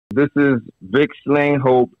This is Vic Slang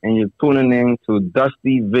Hope, and you're tuning in to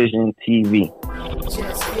Dusty Vision TV.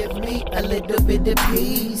 Just give me a little bit of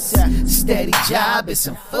peace, steady job and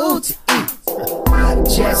some food to eat.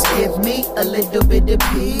 Just give me a little bit of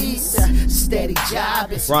peace, steady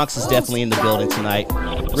job and some Bronx is definitely in the building tonight.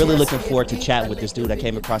 Really looking forward to chatting with this dude. I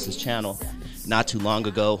came across his channel not too long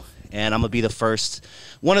ago, and I'm gonna be the first,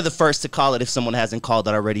 one of the first to call it if someone hasn't called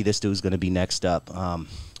it already. This dude's gonna be next up.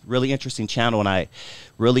 Really interesting channel, and I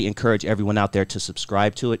really encourage everyone out there to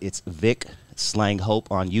subscribe to it. It's Vic Slang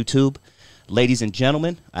Hope on YouTube. Ladies and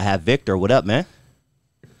gentlemen, I have Victor. What up, man?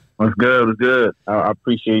 What's good? What's good? I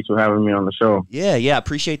appreciate you having me on the show. Yeah, I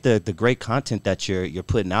appreciate the great content that you're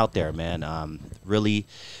putting out there, man. Really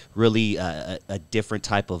a different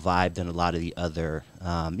type of vibe than a lot of the other,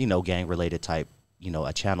 gang related type,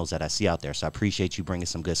 channels that I see out there. So I appreciate you bringing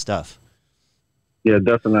some good stuff. Yeah,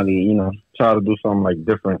 definitely. Try to do something like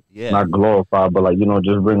different, not glorify, but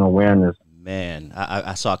just bring awareness. Man,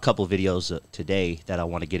 I saw a couple videos today that I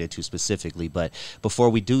want to get into specifically, but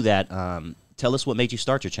before we do that, tell us what made you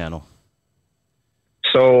start your channel.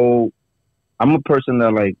 So I'm a person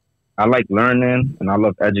that I like learning and I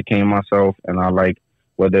love educating myself, and I like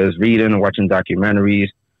whether it's reading or watching documentaries.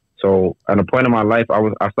 So at a point in my life,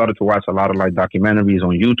 I started to watch a lot of documentaries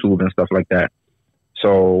on YouTube and stuff like that.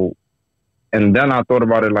 So, and then I thought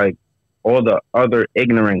about it all the other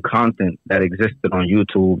ignorant content that existed on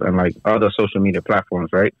YouTube and other social media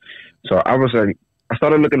platforms, right? So I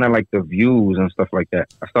started looking at the views and stuff like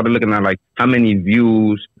that. I started looking at how many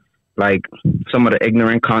views some of the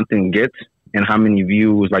ignorant content gets and how many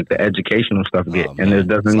views the educational stuff get. And it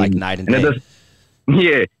doesn't it's night and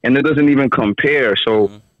day. And it doesn't even compare.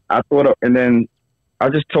 So I thought, and then I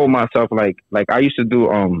just told myself I used to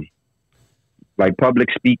do public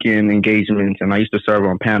speaking engagements, and I used to serve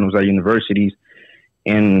on panels at universities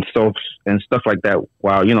and stuff like that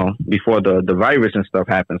while before the virus and stuff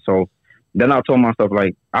happened. So then I told myself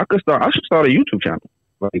I should start a YouTube channel.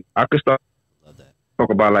 I could start talk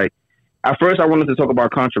about at first I wanted to talk about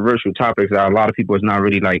controversial topics that a lot of people is not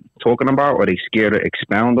really talking about, or they scared to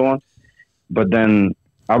expound on. But then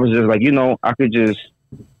I was just I could just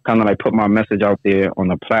kind of put my message out there on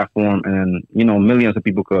the platform, and millions of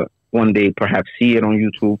people could one day perhaps see it on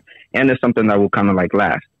YouTube, and it's something that will kind of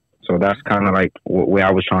last. So that's kind of where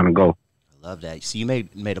I was trying to go. I love that. So you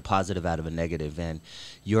made a positive out of a negative, and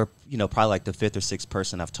you're probably the fifth or sixth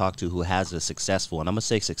person I've talked to who has a successful, and I'm gonna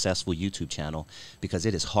say successful, YouTube channel, because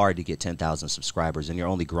it is hard to get 10,000 subscribers, and you're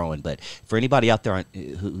only growing. But for anybody out there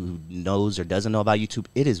who knows or doesn't know about YouTube,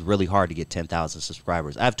 it is really hard to get 10,000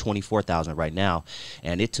 subscribers. I have 24,000 right now,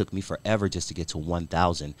 and it took me forever just to get to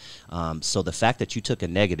 1,000. So the fact that you took a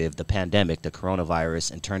negative, the pandemic, the coronavirus,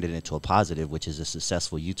 and turned it into a positive, which is a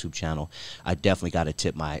successful YouTube channel, I definitely got to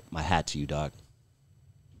tip my hat to you, dog.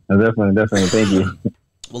 Definitely. Thank you.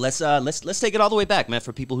 Well, let's take it all the way back, man,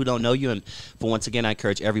 for people who don't know you. And for once again, I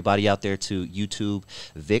encourage everybody out there to YouTube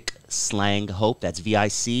Vic Slang Hope. That's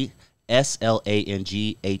VIC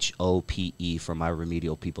SLANGHOPE for my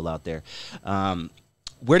remedial people out there.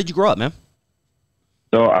 Where did you grow up, man?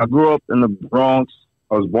 So I grew up in the Bronx.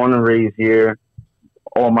 I was born and raised here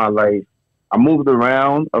all my life. I moved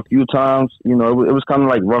around a few times. It was kind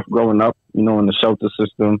of rough growing up, in the shelter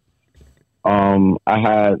system. I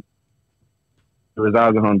had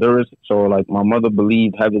resided in Honduras, so my mother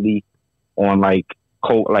believed heavily on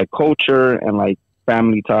culture and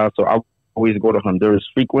family ties. So I always go to Honduras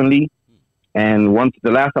frequently. And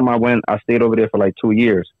the last time I went, I stayed over there for 2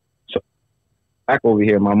 years. So back over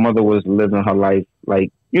here, my mother was living her life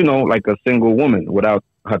like a single woman without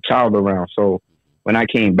her child around. So when I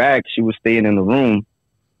came back, she was staying in the room.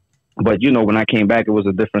 But when I came back, it was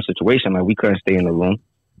a different situation. We couldn't stay in the room.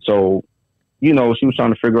 So she was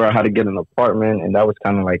trying to figure out how to get an apartment, and that was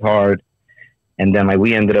kind of hard. And then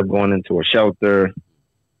we ended up going into a shelter.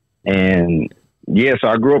 And so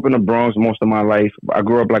I grew up in the Bronx most of my life. I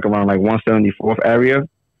grew up around 174th area.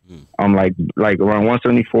 I'm around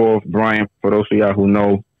 174th, Bryant, for those of y'all who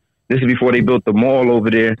know. This is before they built the mall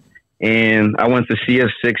over there. And I went to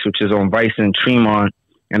CS6, which is on Vice and Tremont.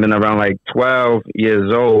 And then around 12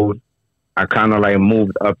 years old, I kind of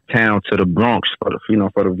moved uptown to the Bronx for the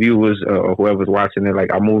viewers or whoever's watching it.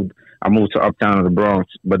 I moved to uptown to the Bronx,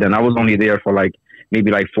 but then I was only there for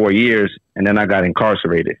maybe 4 years, and then I got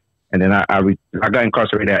incarcerated. And then I got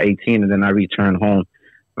incarcerated at 18, and then I returned home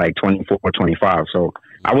 24 or 25. So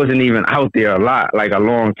I wasn't even out there a lot, a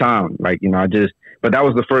long time. But that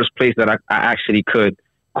was the first place that I actually could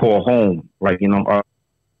call home.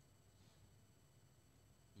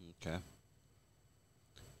 Okay.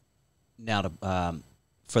 Now,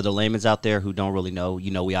 for the layman's out there who don't really know,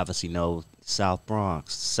 we obviously know South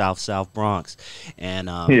Bronx, South Bronx, and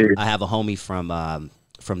I have a homie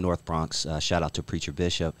from North Bronx. Shout out to Preacher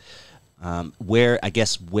Bishop. Where,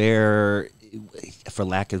 for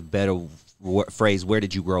lack of better phrase, where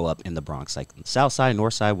did you grow up in the Bronx? Like South Side,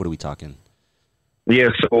 North Side? What are we talking? Yeah,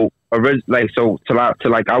 so till I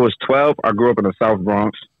was 12, I grew up in the South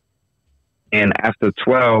Bronx, and after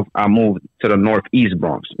 12, I moved to the Northeast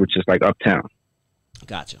Bronx, which is like uptown.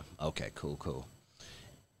 Gotcha. Okay, cool.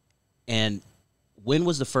 And when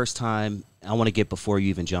was the first time, I want to get before you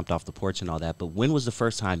even jumped off the porch and all that, but when was the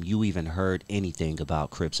first time you even heard anything about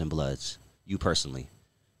Crips and Bloods, you personally?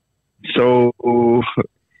 So, oh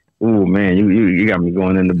man, you got me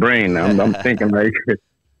going in the brain now. I'm thinking like,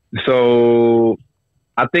 so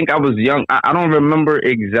I think I was young. I don't remember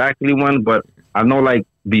exactly when, but I know like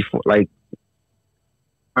before, like,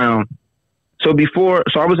 so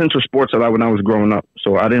I was into sports a lot when I was growing up.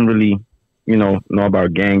 So I didn't really, know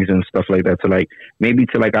about gangs and stuff like that.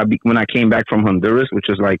 When I came back from Honduras, which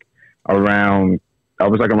was like I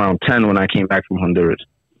was like around 10 when I came back from Honduras.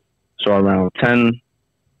 So around 10,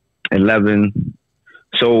 11.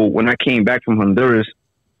 So when I came back from Honduras,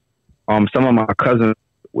 some of my cousins,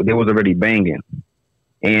 they was already banging.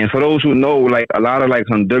 And for those who know, like a lot of like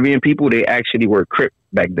Honduran people, they actually were Crip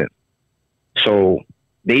back then. So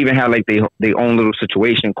they even had like they own little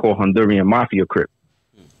situation called Honduran Mafia Crip.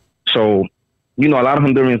 So, a lot of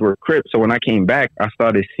Hondurans were Crip. So when I came back, I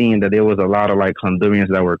started seeing that there was a lot of like Hondurans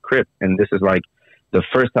that were Crip. And this is like the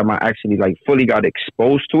first time I actually like fully got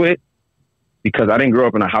exposed to it, because I didn't grow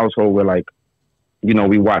up in a household where like,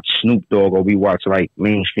 we watch Snoop Dogg or we watch like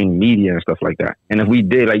mainstream media and stuff like that. And if we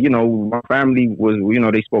did, like, my family was,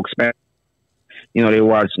 they spoke Spanish, they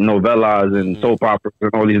watched novellas and soap operas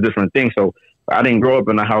and all these different things. So I didn't grow up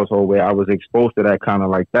in a household where I was exposed to that kind of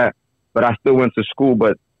like that. But I still went to school.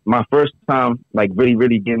 But my first time, like really,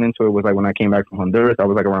 really getting into it was like when I came back from Honduras. I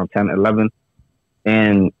was like around 10, 11.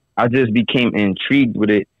 And I just became intrigued with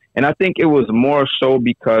it. And I think it was more so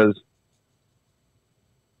because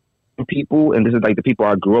people, and this is like the people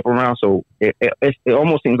I grew up around, so it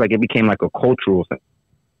almost seems like it became like a cultural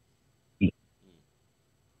thing.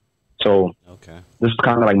 So okay, this is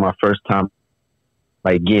kind of like my first time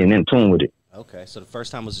like getting in tune with it. Okay, so the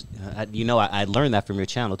first time was, I learned that from your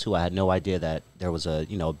channel too. I had no idea that there was a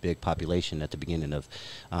big population at the beginning of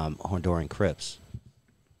Honduran Crips.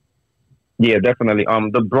 Yeah, definitely.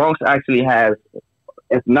 The Bronx actually has,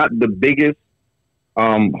 it's not the biggest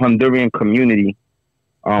Honduran community.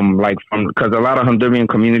 Because a lot of Honduran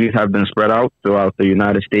communities have been spread out throughout the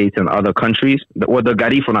United States and other countries, or the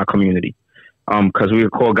Garifuna community, because we are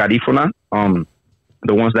called Garifuna,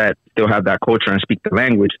 the ones that still have that culture and speak the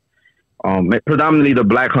language. Predominantly the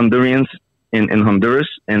black Hondurans in Honduras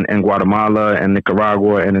and Guatemala and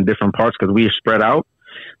Nicaragua and in different parts, because we are spread out.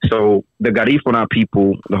 So the Garifuna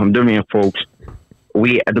people, the Honduran folks,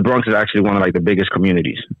 the Bronx is actually one of like the biggest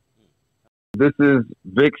communities. This is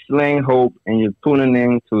Vic Slang Hope, and you're tuning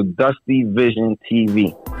in to Dusty Vision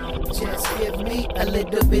TV. Just give me a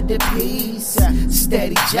little bit of peace,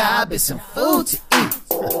 steady job and some food to eat.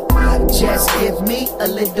 Just give me a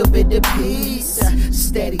little bit of peace,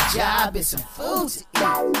 steady job and some food to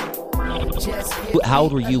eat. How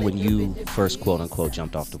old were you when you first, quote unquote,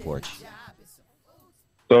 jumped off the porch?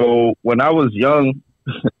 So when I was young.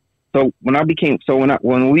 So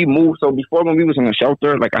when we moved, so before when we was in a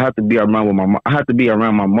shelter, like I had to be around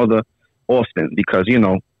my mother often, because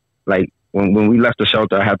like when we left the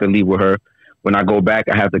shelter, I had to leave with her. When I go back,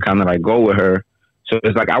 I had to kind of like go with her. So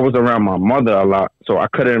it's like I was around my mother a lot, so I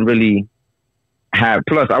couldn't really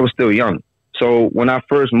plus I was still young. So when I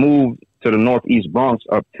first moved to the Northeast Bronx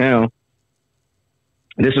uptown,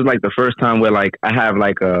 this is like the first time where like I have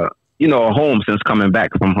like a home since coming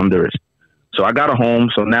back from Honduras. So I got a home.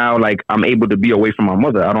 So now like I'm able to be away from my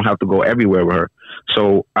mother. I don't have to go everywhere with her.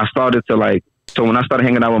 So I started to when I started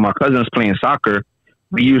hanging out with my cousins playing soccer,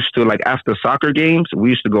 we used to like after soccer games, we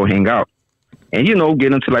used to go hang out and,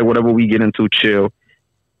 get into like whatever we get into, chill.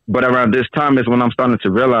 But around this time is when I'm starting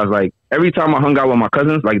to realize like every time I hung out with my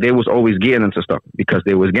cousins, like they was always getting into stuff because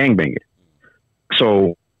they was gangbanging.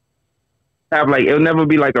 So it'll never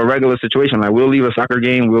be like a regular situation. Like we'll leave a soccer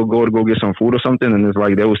game, we'll go get some food or something, and it's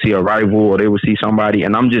like they will see a rival or they will see somebody,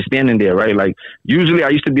 and I'm just standing there, right? Like usually I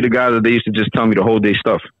used to be the guy that they used to just tell me to hold their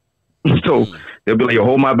stuff. So they'll be like, yo,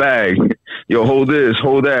 hold my bag, yo, hold this,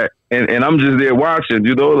 hold that, and I'm just there watching,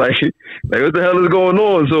 like what the hell is going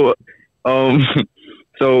on? So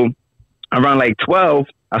so around like 12,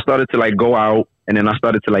 I started to like go out, and then I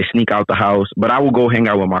started to like sneak out the house, but I would go hang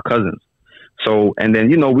out with my cousins. So, and then,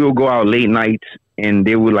 you know, we would go out late nights and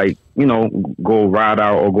they would like, you know, go ride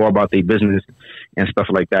out or go about their business and stuff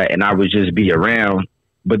like that. And I would just be around.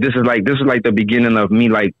 But this is like the beginning of me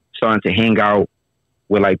like starting to hang out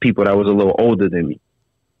with like people that was a little older than me.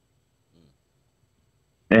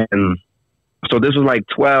 And so this was like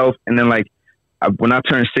 12. And then like when I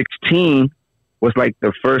turned 16 was like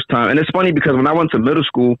the first time. And it's funny because when I went to middle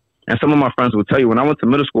school, and some of my friends will tell you, when I went to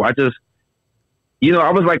middle school, I just, you know,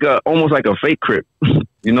 I was like almost like a fake Crip,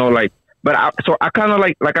 you know, like, but I kind of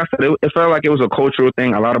like I said, it felt like it was a cultural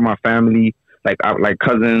thing. A lot of my family, like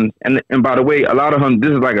cousins, and by the way, a lot of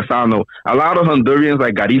this is like a side note. A lot of Hondurans,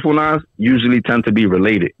 like Garifunas, usually tend to be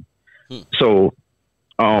related. So,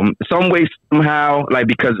 some way, somehow, like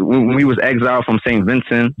because when we was exiled from St.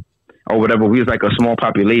 Vincent or whatever, we was like a small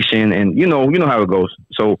population, and you know how it goes.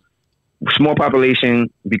 So, small population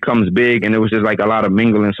becomes big, and it was just like a lot of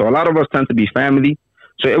mingling. So a lot of us tend to be family.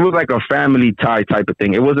 So it was like a family tie type of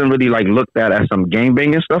thing. It wasn't really like looked at as some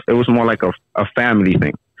gangbanging stuff. It was more like a family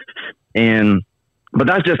thing. But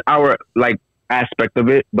that's just our like aspect of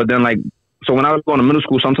it. But then like, so when I was going to middle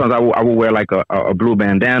school, sometimes I would wear like a blue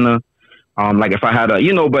bandana. Like if I had a,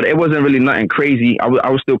 you know, but it wasn't really nothing crazy. I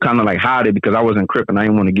was still kind of like hide it because I wasn't Crip and I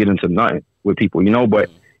didn't want to get into nothing with people, you know,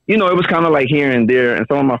 but you know, it was kind of like here and there, and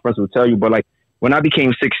some of my friends would tell you, but like when I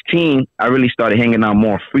became 16, I really started hanging out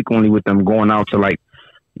more frequently with them, going out to like,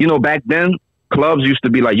 you know, back then clubs used to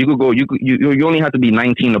be like, you only had to be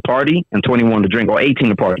 19 to party and 21 to drink, or 18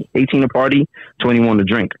 to party, 21 to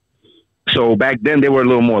drink. So back then they were a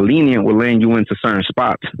little more lenient with letting you into certain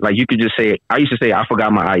spots. Like you could just say, I used to say, I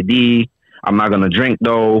forgot my ID. I'm not going to drink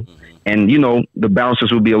though. And you know, the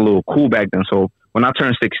bouncers would be a little cool back then. So when I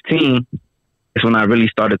turned 16, it's when I really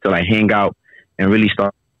started to like hang out and really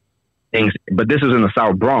start things. But this is in the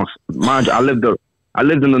South Bronx. Mind you, I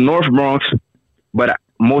lived in the North Bronx, but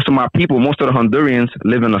most of the Hondurans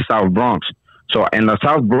live in the South Bronx. So, and the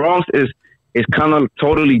South Bronx is kind of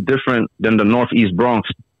totally different than the Northeast Bronx.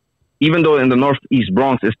 Even though in the Northeast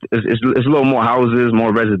Bronx, it's a little more houses,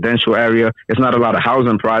 more residential area. It's not a lot of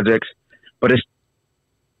housing projects, but it's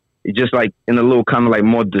just like in a little kind of like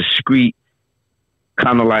more discreet,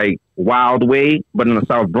 kind of like wild way. But in the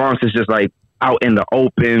South Bronx, it's just like out in the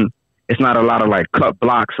open. It's not a lot of like cut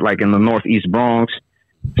blocks like in the Northeast Bronx.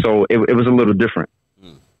 So it was a little different.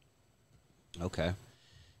 Okay.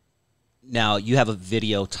 Now you have a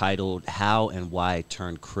video titled "How and Why I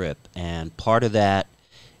Turned Crip," and part of that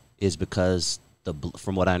is because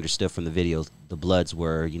from what I understood from the video, the Bloods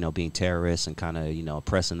were, you know, being terrorists and kind of, you know,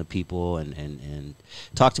 oppressing the people. And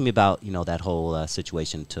talk to me about, you know, that whole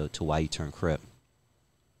situation to why you turned Crip.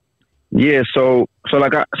 Yeah, so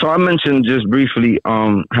I mentioned just briefly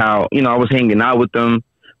how, you know, I was hanging out with them,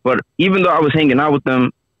 but even though I was hanging out with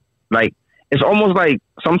them, like it's almost like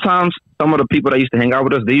sometimes some of the people that used to hang out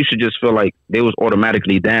with us, they used to just feel like they was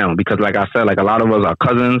automatically down because, like I said, like a lot of us are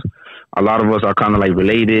cousins, a lot of us are kind of like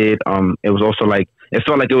related. It was also like it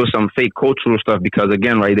felt like it was some fake cultural stuff because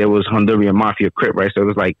again, right, there was Honduran Mafia Crip, right? So it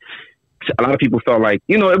was like a lot of people felt like,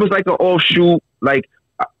 you know, it was like an offshoot, like,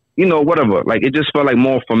 you know, whatever. Like it just felt like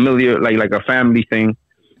more familiar, like a family thing.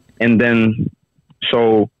 And then,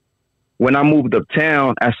 so when I moved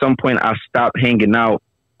uptown, at some point I stopped hanging out.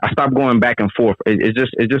 I stopped going back and forth. It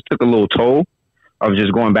just took a little toll of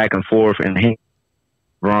just going back and forth and hanging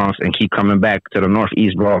Bronx and keep coming back to the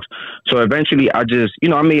Northeast Bronx. So eventually I just, you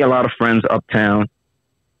know, I made a lot of friends uptown.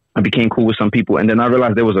 I became cool with some people. And then I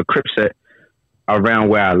realized there was a Crip set around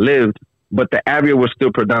where I lived, but the area was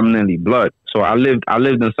still predominantly Blood. So I lived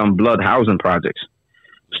in some Blood housing projects.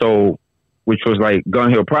 So, which was like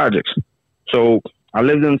Gun Hill projects. So I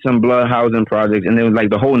lived in some Blood housing projects, and it was like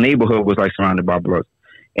the whole neighborhood was like surrounded by Bloods.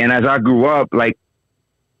 And as I grew up, like,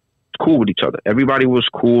 cool with each other. Everybody was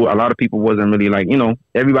cool. A lot of people wasn't really like, you know,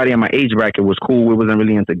 everybody in my age bracket was cool. We wasn't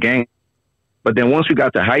really into gang. But then once we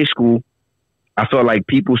got to high school, I felt like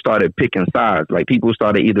people started picking sides. Like people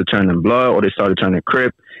started either turning Blood or they started turning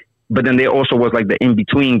Crip. But then there also was like the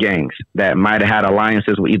in-between gangs that might have had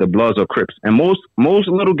alliances with either Bloods or Crips. And most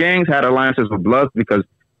little gangs had alliances with Bloods because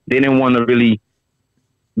they didn't want to really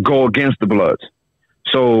go against the Bloods.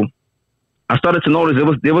 So I started to notice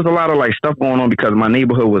there was a lot of like stuff going on because my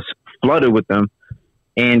neighborhood was flooded with them.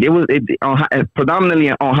 And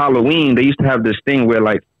predominantly on Halloween, they used to have this thing where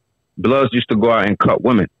like Bloods used to go out and cut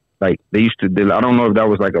women. Like they used to, I don't know if that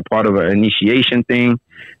was like a part of an initiation thing.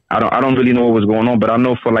 I don't really know what was going on, but I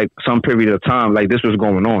know for like some period of time, like this was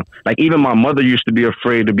going on. Like even my mother used to be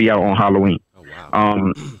afraid to be out on Halloween. Oh,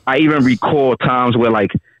 wow. I even recall times where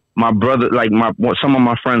like my brother, like some of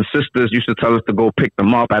my friends' sisters used to tell us to go pick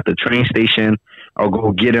them up at the train station or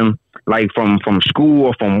go get them like from school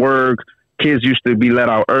or from work kids used to be let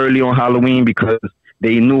out early on Halloween because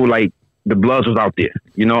they knew like the Bloods was out there,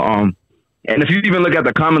 you know. And if you even look at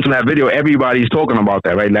the comments on that video, everybody's talking about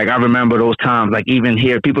that, right? Like I remember those times, like even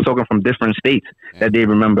here, people talking from different states that they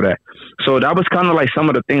remember that. So that was kind of like some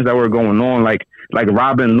of the things that were going on, like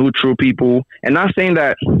robbing neutral people. And not saying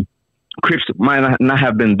that Crips might not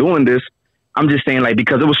have been doing this. I'm just saying like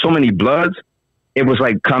because there was so many Bloods, it was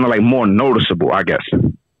like kind of like more noticeable, I guess.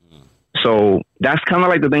 So that's kind of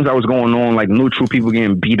like the things that was going on, like neutral people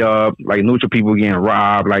getting beat up, like neutral people getting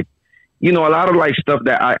robbed, like, you know, a lot of like stuff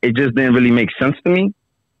that it just didn't really make sense to me.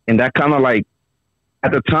 And that kind of like,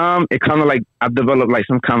 at the time, it kind of like, I developed like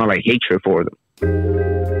some kind of like hatred for them.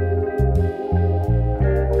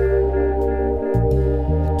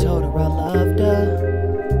 I told her I loved her.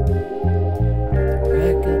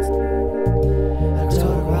 Records. I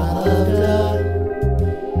told her I loved her.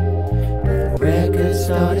 The records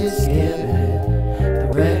started skipping.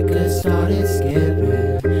 The records started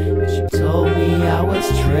skipping. And she told me I was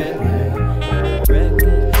tripping.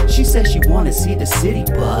 She said she wanna see the city,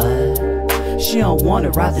 but she don't wanna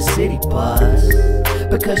ride the city bus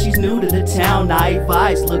because she's new to the town. Naive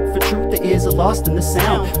eyes look for truth, the ears are lost in the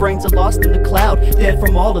sound. Brains are lost in the cloud, dead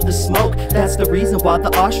from all of the smoke. That's the reason why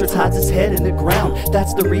the ostrich hides his head in the ground.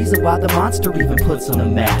 That's the reason why the monster even puts on a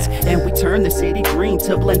mask. And we turn the city green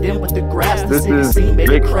to blend in with the grass. This is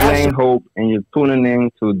Big Slang Hope, and you're tuning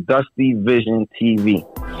in to Dusty Vision TV.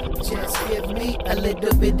 Just give me a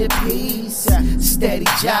little bit of peace, steady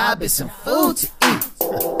job and some food to eat.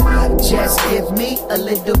 Just give me a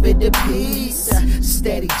little bit of peace,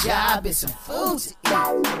 steady job and some food to eat.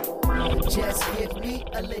 Just give me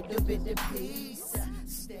a little bit of peace.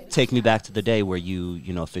 Take me back to the day where you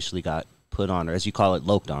know, officially got put on, or as you call it,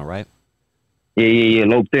 loped on, right? Yeah,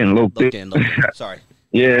 loped in. Sorry.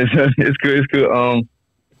 Yeah, it's good.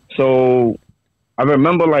 So I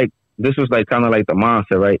remember like this was like kind of like the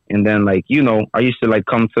mindset, right? And then like, you know, I used to like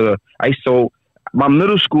come to my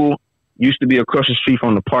middle school used to be across the street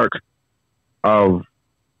from the park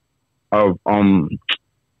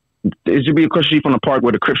it should be across the street from the park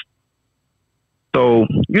where the Crips. So,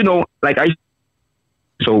 you know, like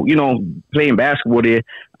playing basketball there,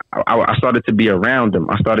 I started to be around them.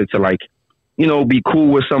 I started to like, you know, be cool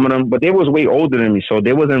with some of them, but they was way older than me. So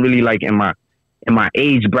they wasn't really like in my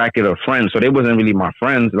age bracket of friends. So they wasn't really my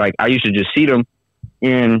friends. Like I used to just see them.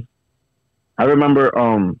 And I remember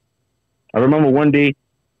one day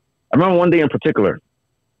in particular,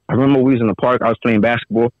 I remember we was in the park, I was playing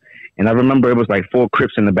basketball, and I remember it was like 4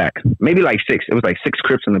 Crips in the back, maybe like 6. It was like 6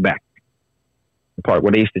 Crips in the back, the park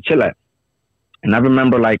where they used to chill at. And I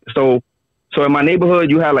remember like, so in my neighborhood,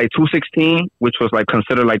 you had like 216, which was like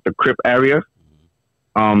considered like the Crip area.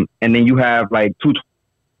 And then you have like 2,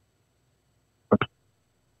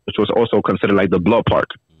 which was also considered like the Blood Park,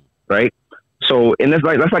 right? So, and that's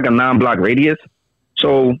like a 9-block radius.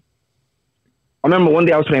 So I remember one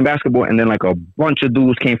day I was playing basketball and then like a bunch of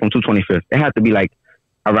dudes came from 225th. It had to be like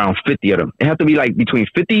around 50 of them. It had to be like between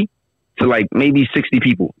 50 to like maybe 60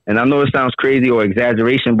 people. And I know it sounds crazy or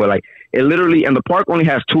exaggeration, but like it literally, and the park only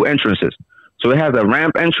has 2 entrances. So it has a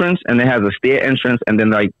ramp entrance and it has a stair entrance, and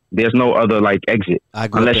then like there's no other like exit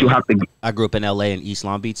unless you have to. I grew up in LA in East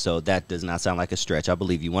Long Beach, so that does not sound like a stretch. I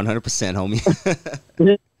believe you 100%,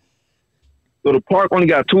 homie. So the park only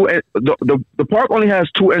got 2. The park only has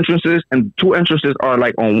 2 entrances, and 2 entrances are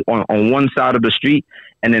like on one side of the street,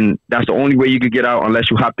 and then that's the only way you could get out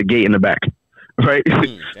unless you hop the gate in the back, right?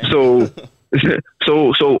 So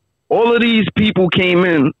all of these people came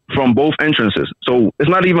in from both entrances. So it's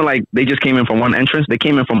not even like they just came in from one entrance; they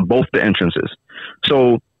came in from both the entrances.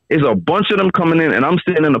 So it's a bunch of them coming in, and I'm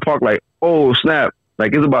sitting in the park like, oh snap,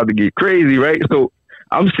 like it's about to get crazy, right? So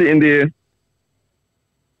I'm sitting there.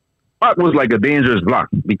 Block was like a dangerous block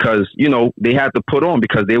because, you know, they had to put on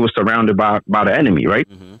because they were surrounded by the enemy, right?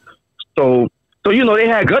 Mm-hmm. So you know, they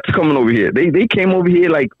had guts coming over here. They came over here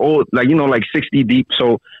like 60 deep.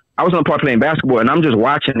 So I was on the park playing basketball and I'm just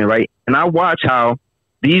watching it, right? And I watch how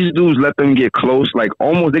these dudes let them get close, like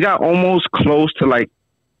they got almost close to like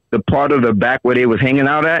the part of the back where they was hanging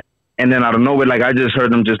out at. And then out of nowhere, like I just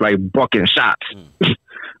heard them just like bucking shots,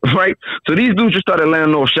 right? So these dudes just started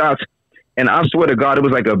landing those shots. And I swear to God, it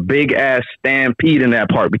was like a big ass stampede in that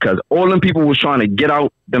part because all them people was trying to get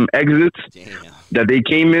out them exits that they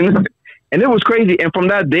came in. And it was crazy. And from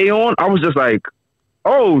that day on, I was just like,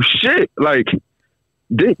 oh shit. Like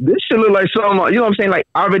this shit look like something, you know what I'm saying? Like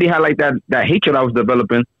I already had like that hatred I was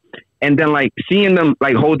developing. And then like seeing them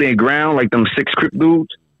like hold their ground, like them 6 Crip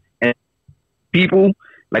dudes and people,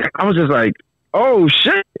 like I was just like, oh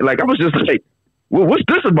shit. Like I was just like, well, what's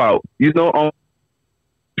this about? You know,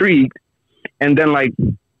 intrigued. And then like,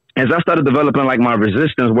 as I started developing like my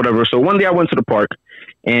resistance, whatever. So one day I went to the park,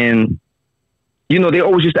 and you know, they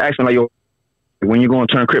always used to ask me like, yo, when you going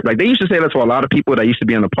to turn Crip, like they used to say that to a lot of people that used to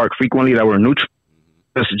be in the park frequently that were neutral.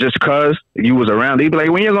 Just cause you was around, they'd be like,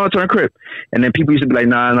 when you going to turn Crip? And then people used to be like,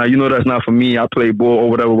 nah, you know, that's not for me. I play ball or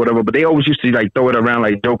whatever. But they always used to like throw it around,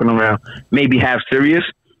 like joking around, maybe half serious.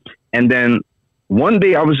 And then one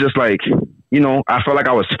day I was just like, you know, I felt like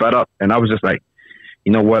I was fed up, and I was just like,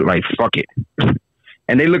 you know what, like, fuck it.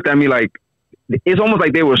 And they looked at me like, it's almost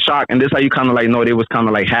like they were shocked. And this how you kind of like know they was kind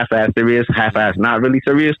of like half-ass serious, half-ass not really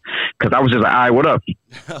serious. Cause I was just like, all right, what up?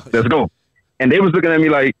 Let's go. And they was looking at me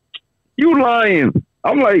like, you lying.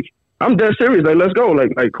 I'm like, I'm dead serious. Like, let's go.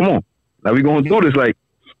 Like, come on. Like, we gonna do this. Like,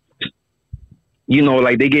 you know,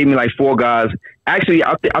 like they gave me like 4 guys. Actually,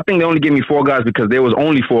 I think they only gave me 4 guys because there was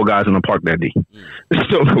only 4 guys in the park that day.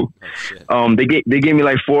 So, they gave me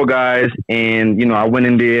like 4 guys, and you know, I went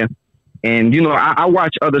in there, and you know, I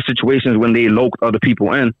watch other situations when they lock other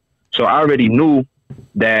people in. So I already knew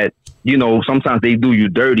that, you know, sometimes they do you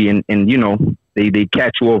dirty, and you know, they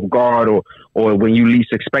catch you off guard or when you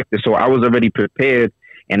least expect it. So I was already prepared,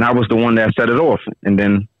 and I was the one that set it off. And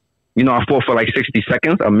then, you know, I fought for like 60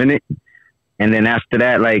 seconds, a minute. And then after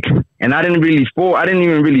that, like, and I didn't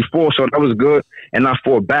even really fall. So that was good. And I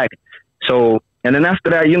fought back. So, and then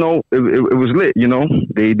after that, you know, it was lit, you know,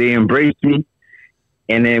 they embraced me.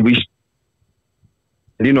 And then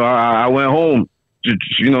you know, I went home to,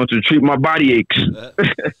 you know, to treat my body aches.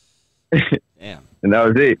 Damn. And that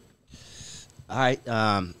was it. All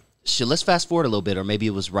right. Shit, let's fast forward a little bit, or maybe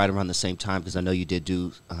it was right around the same time, because I know you did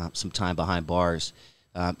do some time behind bars.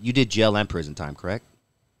 You did jail and prison time, correct?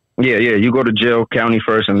 Yeah. You go to jail county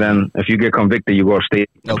first, and then if you get convicted, you go to state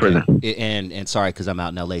prison. And sorry, because I'm out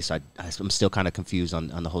in LA, so I'm still kind of confused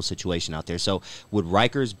on the whole situation out there. So would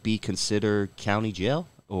Rikers be considered county jail,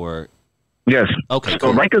 or? Yes. Okay. So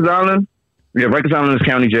cool. Rikers Island is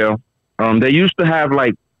county jail. They used to have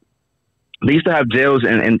jails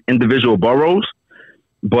in individual boroughs,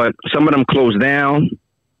 but some of them closed down.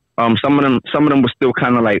 Some of them were still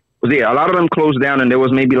kind of like, a lot of them closed down, and there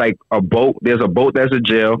was maybe like a boat. There's a boat that's a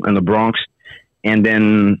jail in the Bronx. And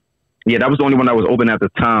then, that was the only one that was open at the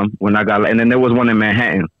time when I got, and then there was one in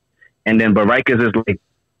Manhattan. And then, but Rikers is like,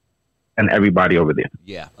 and everybody over there.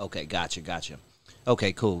 Yeah. Okay. Gotcha.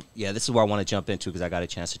 Okay, cool. Yeah, this is where I want to jump into, because I got a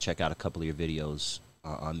chance to check out a couple of your videos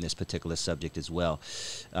on this particular subject as well.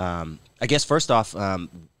 I guess first off,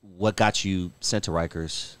 what got you sent to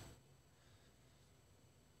Rikers?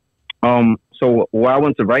 So when I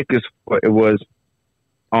went to Rikers, it was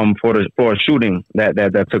for a shooting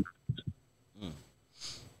that took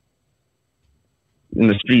in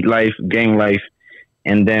the street life, gang life,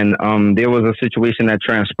 and then there was a situation that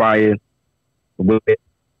transpired with,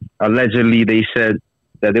 allegedly they said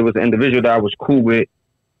that there was an individual that I was cool with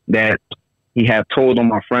that he had told on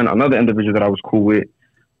my friend, another individual that I was cool with,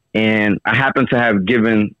 and I happened to have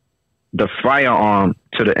given the firearm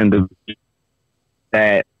to the individual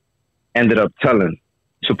that ended up telling,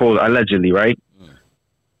 allegedly, right? It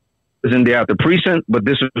was in there at the precinct, but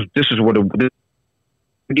this is what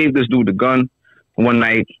I gave this dude the gun one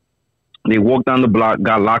night. They walked down the block,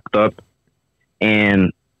 got locked up,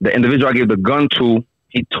 and the individual I gave the gun to,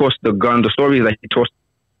 he tossed the gun. The story is that he tossed.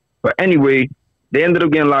 But anyway, they ended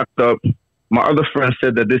up getting locked up. My other friend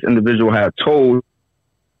said that this individual had told.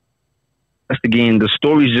 The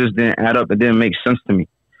stories just didn't add up. It didn't make sense to me.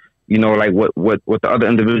 You know, like what the other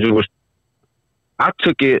individual was. I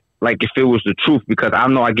took it like if it was the truth, because I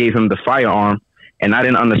know I gave him the firearm, and I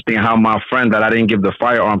didn't understand how my friend that I didn't give the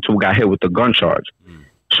firearm to got hit with the gun charge.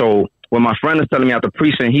 So when my friend is telling me at the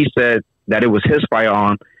precinct, he said that it was his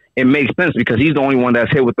firearm. It makes sense because he's the only one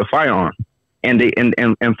that's hit with the firearm. And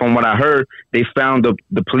from what I heard, they found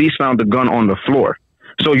the police found the gun on the floor.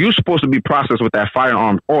 So you're supposed to be processed with that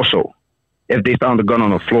firearm also, if they found the gun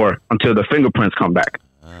on the floor, until the fingerprints come back.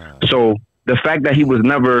 So the fact that he was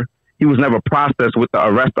never processed with the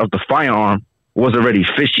arrest of the firearm was already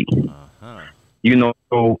fishy. You know,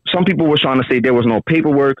 so some people were trying to say there was no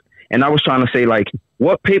paperwork, and I was trying to say, like,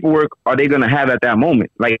 what paperwork are they going to have at that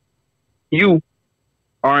moment? Like, you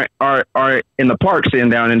are in the park sitting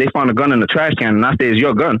down, and they found a gun in the trash can, and I say it's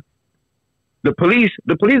your gun. The police,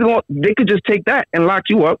 they could just take that and lock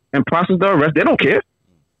you up and process the arrest. They don't care.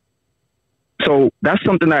 So that's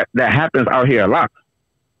something that happens out here a lot.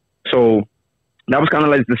 So that was kind of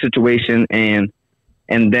like the situation, and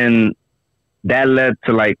then that led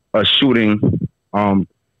to like a shooting,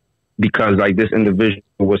 because like this individual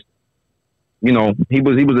was, you know, he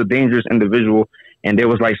was a dangerous individual, and there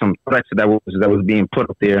was like some threats that was being put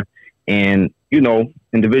up there, and you know,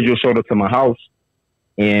 individual showed up to my house,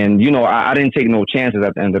 And, you know, I didn't take no chances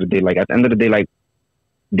at the end of the day. Like, at the end of the day, like,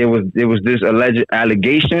 there was this alleged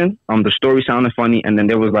allegation. The story sounded funny. And then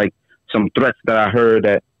there was, like, some threats that I heard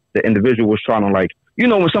that the individual was trying to, like, you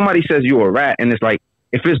know, when somebody says you're a rat, and it's like,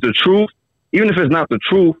 if it's the truth, even if it's not the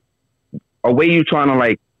truth, a way you trying to,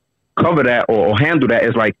 like, cover that or handle that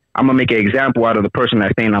is like, I'm gonna make an example out of the person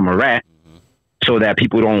that's saying I'm a rat, so that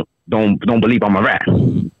people don't believe I'm a rat,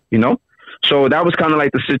 you know? So that was kind of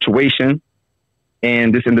like the situation.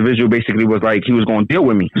 And this individual basically was like, he was going to deal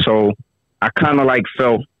with me. So I kind of like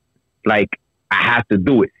felt like I had to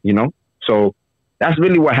do it, you know? So that's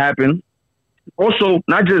really what happened. Also,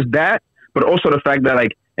 not just that, but also the fact that,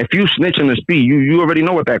 like, if you snitch in the street, you already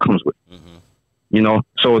know what that comes with, you know?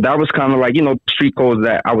 So that was kind of like, you know, street codes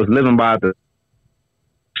that I was living by.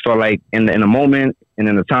 So like in the moment and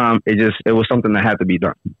in the time, it was something that had to be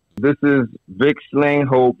done. This is Vic Slang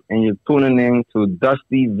Hope, and you're tuning in to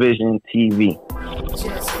Dusty Vision TV.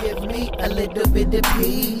 Just give me a little bit of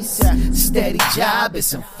peace, steady job and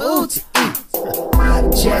some food to eat.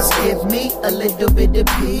 Just give me a little bit of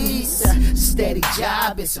peace, steady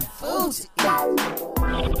job and some food to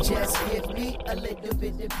eat. Just give me a little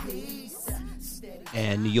bit of peace.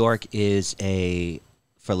 And New York is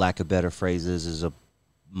for lack of better phrases, is a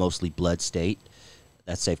mostly blood state.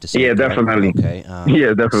 That's safe to say. Yeah, definitely. Okay.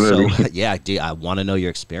 Yeah, definitely. So, yeah, I want to know your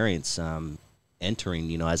experience entering,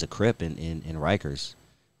 you know, as a Crip in Rikers.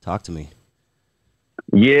 Talk to me.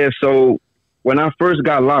 Yeah, so when I first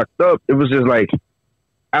got locked up, it was just like,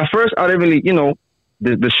 at first I didn't really, you know,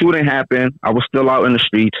 the shooting happened. I was still out in the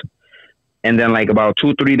streets. And then like about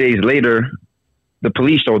 2-3 days later, the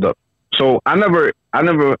police showed up. So I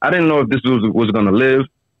didn't know if this was going to live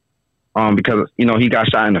because, you know, he got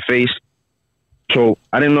shot in the face. So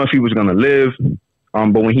I didn't know if he was going to live.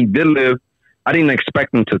 But when he did live, I didn't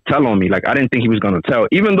expect him to tell on me. Like, I didn't think he was going to tell.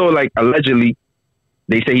 Even though, like, allegedly,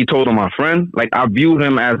 they say he told on my friend. Like, I viewed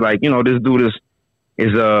him as, like, you know, this dude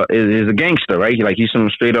is a gangster, right? He's some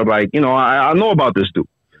straight up, like, you know, I know about this dude.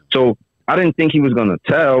 So I didn't think he was going to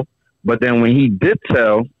tell. But then when he did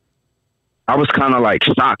tell, I was kind of, like,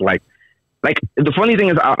 shocked. Like, the funny thing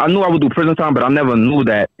is, I knew I would do prison time, but I never knew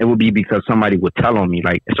that it would be because somebody would tell on me.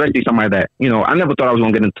 Like, especially somebody that, you know, I never thought I was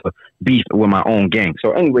going to get into beef with my own gang.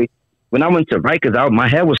 So anyway, when I went to Rikers, my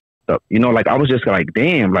head was up. You know, like, I was just like,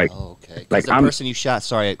 damn, like. Oh, okay. Like, the person you shot,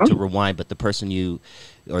 sorry to rewind, but the person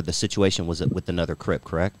or the situation was with another Crip,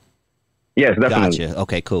 correct? Yes, definitely. Gotcha.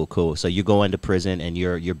 Okay, cool. So you go into prison and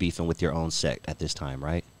you're beefing with your own sect at this time,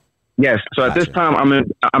 right? Yes. So at this time,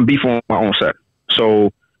 I'm beefing with my own sect.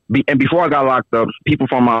 So. And before I got locked up, people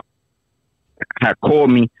from my had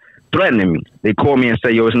called me, threatening me. They called me and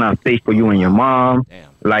said, "Yo, it's not safe for you and your mom." Damn.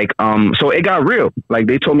 Like, so it got real. Like,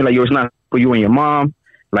 they told me, like, "Yo, it's not for you and your mom."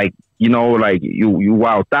 Like, you know, like you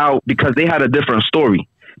wilded out, because they had a different story.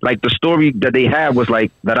 Like, the story that they had was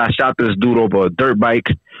like that I shot this dude over a dirt bike,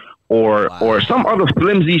 or some other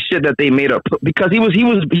flimsy shit that they made up, because he was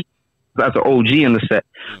as an OG in the set,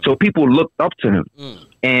 so people looked up to him.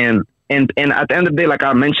 And at the end of the day, like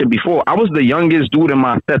I mentioned before, I was the youngest dude in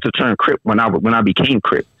my set to turn Crip when I became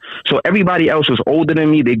Crip. So everybody else was older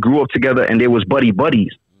than me. They grew up together and they was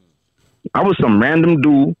buddies. I was some random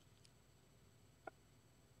dude.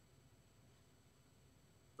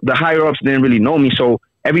 The higher ups didn't really know me, so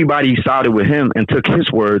everybody sided with him and took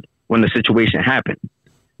his word when the situation happened.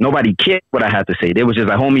 Nobody cared what I had to say. They was just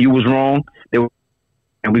like, "Homie, you was wrong,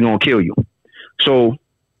 and we gonna kill you." So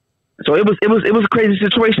it was a crazy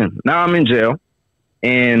situation. Now I'm in jail,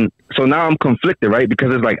 and so now I'm conflicted, right?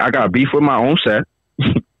 Because it's like I got beef with my own set,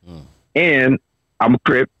 and I'm a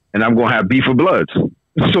Crip, and I'm gonna have beef with Bloods.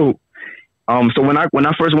 So when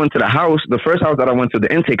I first went to the house, the first house that I went to,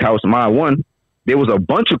 the intake house, my one, there was a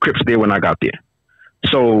bunch of Crips there when I got there.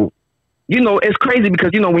 So, you know, it's crazy because,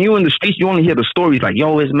 you know, when you're in the streets, you only hear the stories like,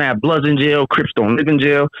 "Yo, it's mad Bloods in jail, Crips don't live in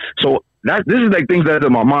jail." So this is like things that's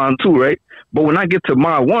in my mind too, right? But when I get to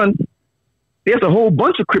my one, there's a whole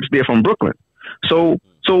bunch of Crips there from Brooklyn. So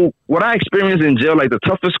what I experienced in jail, like the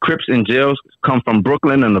toughest Crips in jails come from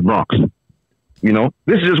Brooklyn and the Bronx. You know,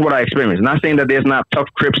 this is just what I experienced. Not saying that there's not tough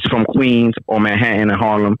Crips from Queens or Manhattan and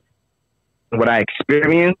Harlem. What I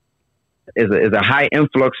experienced is a high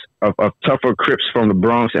influx of tougher Crips from the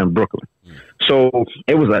Bronx and Brooklyn. So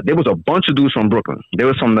there was a bunch of dudes from Brooklyn. There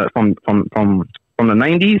was from the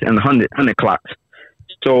 90s and the 100 clocks.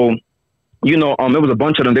 So, you know, there was a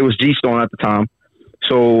bunch of them. There was G-Stone at the time.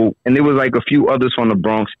 So, and there was like a few others from the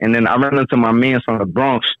Bronx. And then I ran into my man from the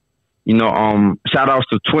Bronx, you know, shout outs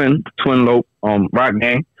to Twin Lope, Rock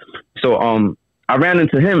Gang. So, I ran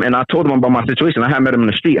into him and I told him about my situation. I had met him in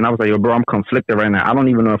the street and I was like, "Yo, bro, I'm conflicted right now. I don't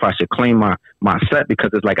even know if I should claim my set because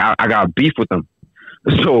it's like, I got beef with them."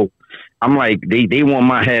 So I'm like, they want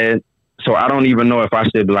my head. So I don't even know if I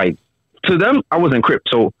should, like, to them, I wasn't Crip.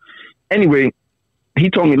 So anyway, he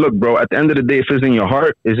told me, look, bro, at the end of the day, if it's in your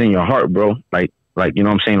heart, it's in your heart, bro. Like, you know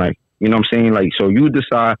what I'm saying? Like, you know what I'm saying? Like, so you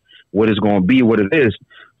decide what it's going to be, what it is.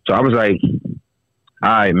 So I was like, all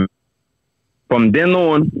right. From then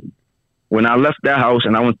on, when I left that house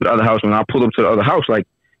and I went to the other house, when I pulled up to the other house, like,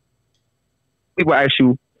 people ask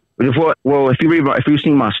you, if you've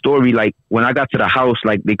seen my story, like, when I got to the house,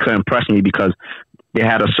 like, they couldn't press me because they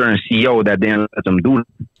had a certain CEO that didn't let them do it.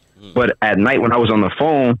 But at night when I was on the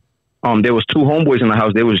phone, there was two homeboys in the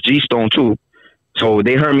house. There was G-Stone too. So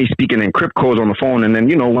they heard me speaking in Crip codes on the phone. And then,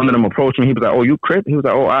 you know, one of them approached me. He was like, oh, you Crip? He was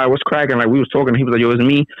like, oh, all right, what's cracking? Like, we was talking. He was like, yo, it's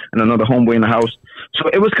me and another homeboy in the house. So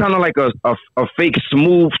it was kind of like a fake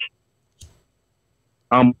smooth.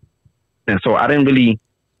 And so I didn't really,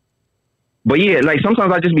 but yeah, like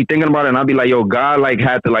sometimes I just be thinking about it and I'll be like, yo, God like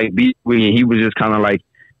had to like be with me. He was just kind of like,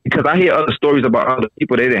 because I hear other stories about other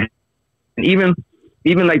people. They didn't, and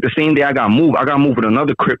even like the same day I got moved with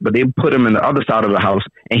another Crip, but they put him in the other side of the house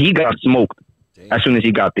and he got smoked. Damn. As soon as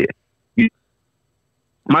he got there.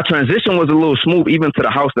 My transition was a little smooth, even to the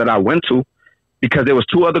house that I went to, because there was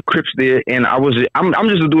two other Crips there, and I'm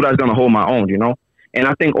just a dude that's gonna hold my own, you know. And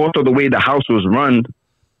I think also the way the house was run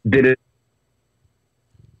did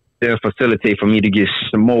facilitate for me to get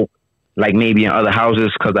smoked, like maybe in other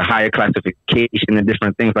houses because of higher classification and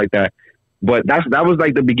different things like that. But that was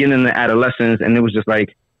like the beginning of adolescence, and it was just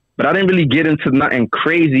like, but I didn't really get into nothing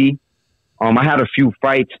crazy. I had a few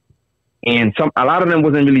fights, and a lot of them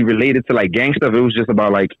wasn't really related to like gang stuff. It was just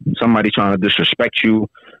about like somebody trying to disrespect you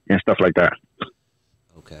and stuff like that.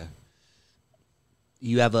 Okay.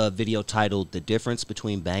 You have a video titled "The Difference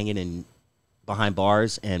Between Banging and Behind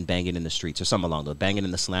Bars and Banging in the Streets," or something along those. Banging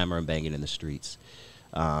in the slammer and banging in the streets.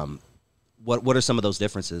 What are some of those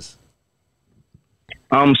differences?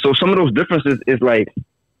 So some of those differences is like,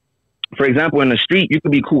 for example, in the street, you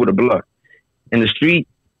could be cool with a blood. In the street,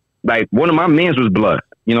 like one of my mans was blood,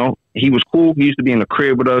 you know, he was cool. He used to be in the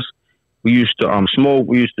crib with us. We used to smoke.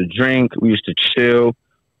 We used to drink. We used to chill,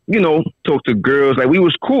 you know, talk to girls. Like we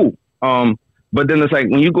was cool. But then it's like,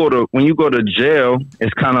 when you go to jail,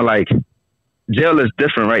 it's kind of like, jail is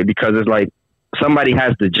different, right? Because it's like somebody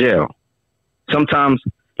has the jail. Sometimes,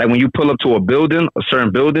 like when you pull up to a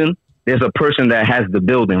certain building, there's a person that has the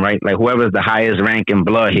building, right? Like whoever's the highest ranking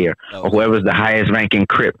blood here, or whoever's the highest ranking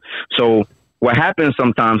Crip. So what happens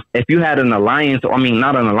sometimes, if you had an alliance, or I mean,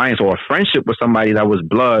 not an alliance, or a friendship with somebody that was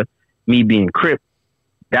blood, me being Crip,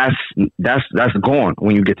 that's gone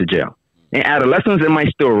when you get to jail. In adolescence, it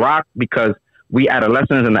might still rock because we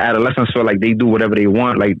adolescents, and the adolescents feel like they do whatever they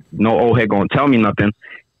want. Like no old head gonna tell me nothing.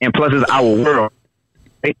 And plus it's our world.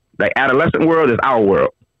 Right? Like adolescent world is our world.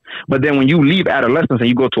 But then when you leave adolescence and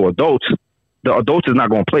you go to adults, the adults is not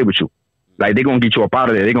going to play with you. Like they're going to get you up out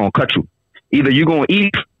of there. They're going to cut you. Either you're going to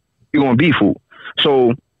eat, you're going to be food.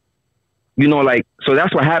 So, you know, like, so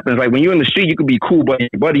that's what happens. Like when you're in the street, you could be cool,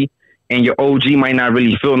 buddy, and your OG might not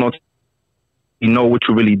really feel you know what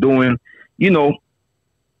you're really doing. You know,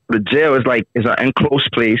 the jail is like, it's an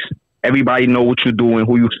enclosed place. Everybody know what you're doing,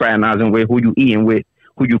 who you fraternizing with, who you eating with,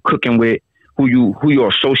 who you cooking with, who you're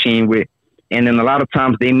associating with. And then a lot of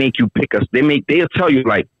times they make you pick us. They'll tell you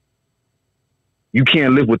like, you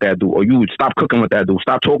can't live with that dude, or you stop cooking with that dude,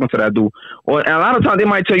 stop talking to that dude. And a lot of times they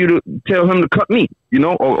might tell him to cut me, you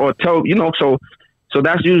know, or tell, you know, so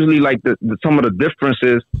that's usually like some of the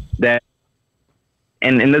differences that,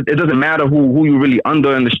 and it doesn't matter who you really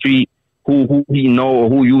under in the street, who he know or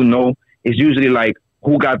who you know. It's usually like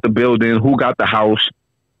who got the building, who got the house.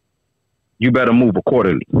 You better move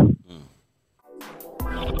accordingly.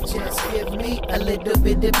 Just give me a little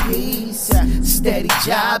bit of peace, steady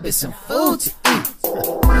job and some food to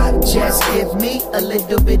eat. Just give me a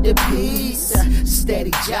little bit of peace,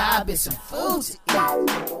 steady job and some food to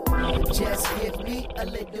eat. Just give me a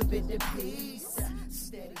little bit of peace,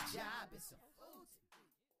 steady job and some food to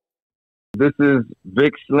eat. This is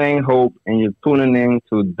Vic Slang Hope, and you're tuning in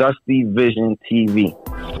to Dusty Vision TV.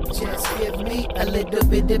 Just give me a little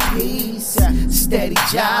bit of peace, steady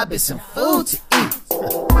job and some food to eat.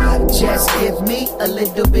 Just give me a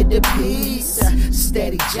little bit of peace,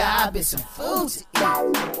 steady job and some food to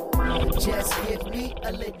eat. Just give me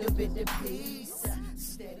a little bit of peace,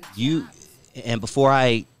 steady And before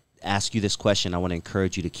I ask you this question, I want to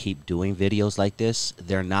encourage you to keep doing videos like this.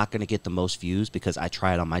 They're not going to get the most views because I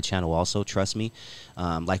try it on my channel also, trust me.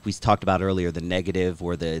 Like we talked about earlier, the negative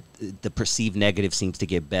or the perceived negative seems to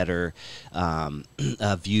get better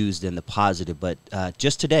views than the positive. But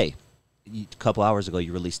just today, a couple hours ago,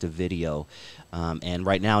 you released a video, and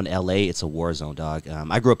right now in L.A., it's a war zone, dog.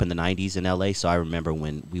 I grew up in the 90s in L.A., so I remember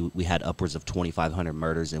when we had upwards of 2,500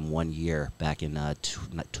 murders in 1 year back in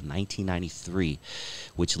 1993,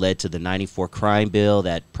 which led to the 94 crime bill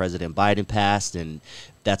that President Biden passed, and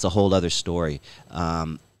that's a whole other story.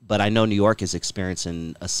 But I know New York is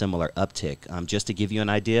experiencing a similar uptick. Just to give you an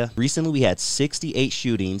idea, recently we had 68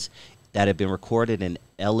 shootings that have been recorded in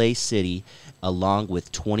L.A. City, along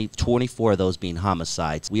with 24 of those being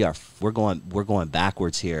homicides. We're going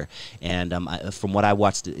backwards here. And from what I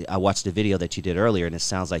watched the video that you did earlier, and it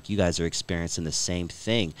sounds like you guys are experiencing the same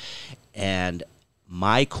thing. And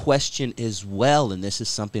my question as well, and this is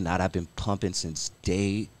something that I've been pumping since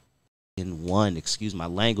day one, excuse my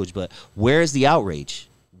language, but where is the outrage?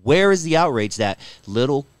 Where is the outrage that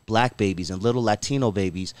little black babies and little Latino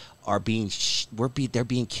babies are they're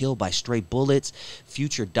being killed by stray bullets,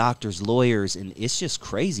 future doctors, lawyers, and it's just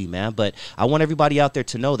crazy, man. But I want everybody out there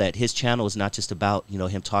to know that his channel is not just about, you know,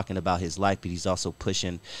 him talking about his life, but he's also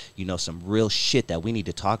pushing, you know, some real shit that we need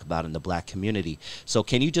to talk about in the black community. So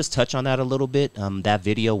can you just touch on that a little bit? That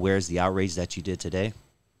video, Where's the Outrage, that you did today?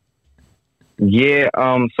 Yeah,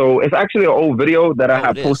 so it's actually an old video that I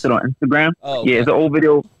have posted on Instagram. Oh, okay. Yeah, it's an old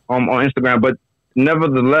video on Instagram, but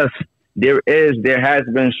nevertheless, there has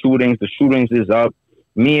been shootings. The shootings is up.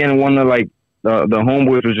 Me and one of the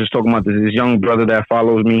homeboys was just talking about this young brother that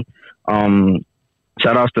follows me.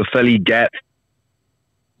 Shout outs to Feli Gat.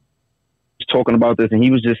 Talking about this, and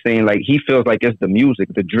he was just saying like he feels like it's the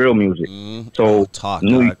music, the drill music. So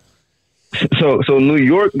New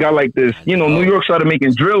York got like this, you know, New York started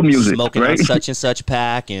making drill music, smoking right? On such and such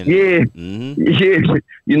pack, and yeah,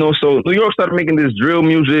 you know, so New York started making this drill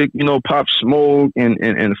music, you know, Pop Smoke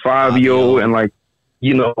and Fabio and like,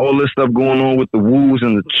 you know, all this stuff going on with the Woos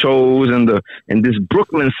and the Chos and this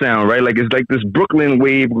Brooklyn sound, right? Like it's like this Brooklyn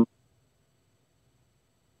wave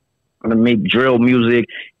to make drill music,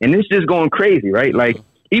 and it's just going crazy, right? Like.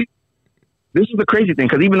 This is the crazy thing,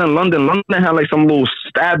 because even in London had like some little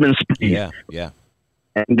stabbing spree. Yeah.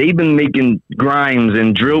 And they've been making grimes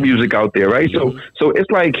and drill music out there, right? So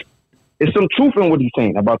it's like, it's some truth in what he's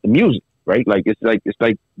saying about the music, right? Like it's like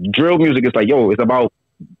drill music. It's like, yo, it's about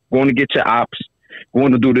going to get your ops,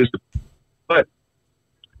 going to do this. But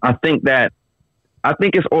I think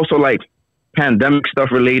it's also like pandemic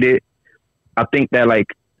stuff related. I think that like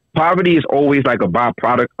poverty is always like a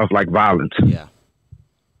byproduct of like violence. Yeah.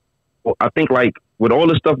 I think like with all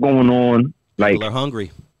the stuff going on, like people are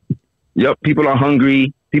hungry. Yep, people are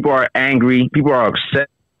hungry. People are angry. People are upset.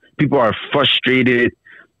 People are frustrated.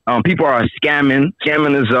 People are scamming.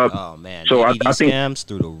 Scamming is up. Oh man, so I think scams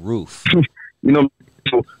through the roof. You know,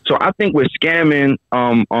 so I think with scamming,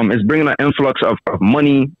 is bringing an influx of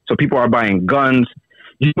money. So people are buying guns.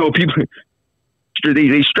 You know, people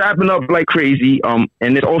they strapping up like crazy. And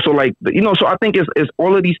it's also like, you know, so I think it's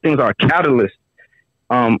all of these things are catalysts.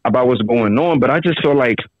 About what's going on, but I just feel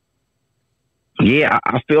like, yeah,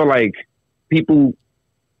 I feel like people,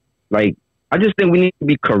 like, I just think we need to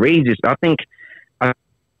be courageous. I think I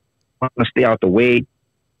want to stay out the way.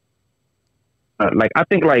 I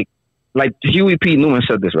think like Huey P. Newman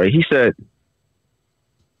said this, right? He said,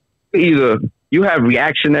 either you have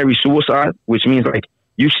reactionary suicide, which means like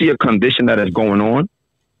you see a condition that is going on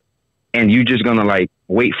and you just gonna like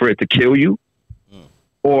wait for it to kill you,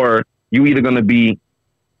 or you either gonna be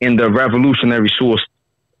in the revolutionary source,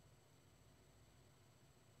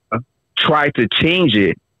 try to change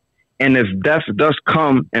it. And if death does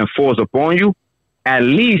come and falls upon you, at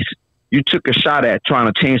least you took a shot at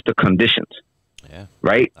trying to change the conditions. Yeah.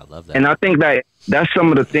 Right? I love that. And I think that that's some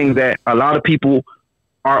of the things that a lot of people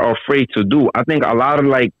are afraid to do. I think a lot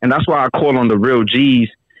of and that's why I call on the real G's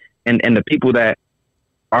and the people that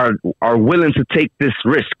are willing to take this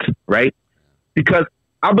risk, right? Because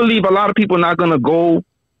I believe a lot of people are not going to go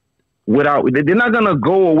they're not going to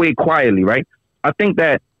go away quietly, right? I think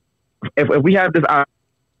that if we have this, I'm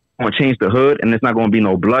going to change the hood and it's not going to be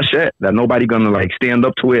no bloodshed, that nobody going to like stand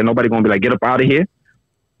up to it and nobody going to be like, get up out of here.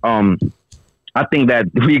 I think that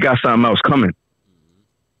we got something else coming.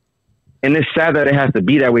 And it's sad that it has to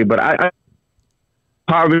be that way, but I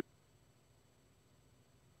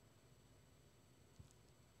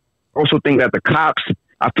also think that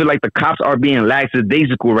I feel like the cops are being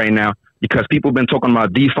lackadaisical right now, because people have been talking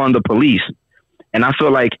about defund the police. And I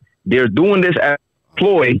feel like they're doing this as a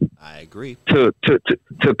ploy. I agree. To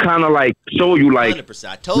kind of like show you like 100%.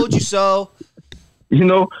 I told you so. You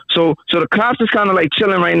know, so the cops is kind of like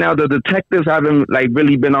chilling right now. The detectives haven't like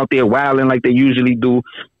really been out there wilding like they usually do.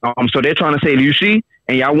 So they're trying to say, you see,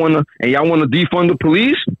 and y'all wanna defund the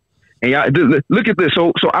police, and y'all look at this.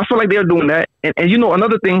 So I feel like they're doing that. And you know,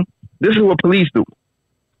 another thing, this is what police do.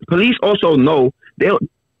 Police also know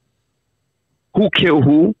who killed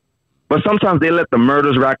who, but sometimes they let the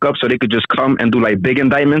murders rack up so they could just come and do like big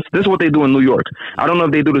indictments. This is what they do in New York. I don't know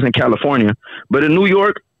if they do this in California, but in New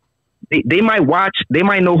York, they might watch, they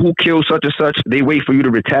might know who killed such and such. They wait for you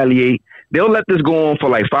to retaliate. They'll let this go on for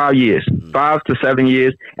like 5 years, 5 to 7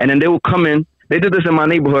 years, and then they will come in. They did this in my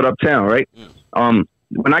neighborhood uptown, right?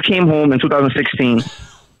 When I came home in 2016,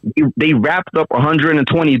 they wrapped up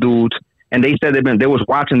 120 dudes, and they said they was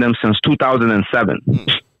watching them since 2007.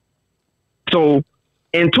 So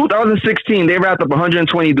in 2016, they wrapped up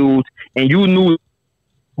 120 dudes, and you knew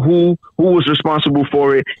who was responsible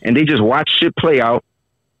for it, and they just watched shit play out.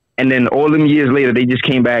 And then all them years later, they just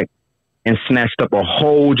came back and snatched up a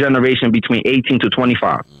whole generation between 18 to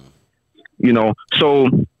 25. You know, so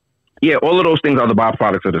yeah, all of those things are the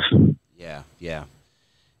byproducts of this. Yeah, yeah.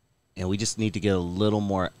 And we just need to get a little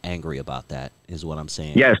more angry about that, is what I'm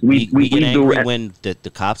saying. Yes, we get angry do when the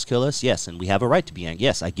cops kill us. Yes, and we have a right to be angry.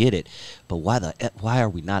 Yes, I get it. But why are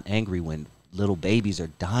we not angry when little babies are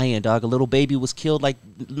dying, dog? A little baby was killed like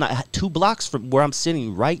 2 blocks from where I'm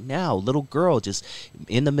sitting right now. Little girl just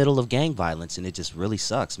in the middle of gang violence, and it just really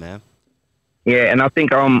sucks, man. Yeah, and I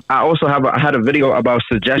think I also had a video about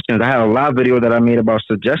suggestions. I had a live video that I made about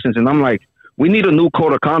suggestions, and I'm like, we need a new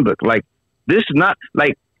code of conduct. Like, this is not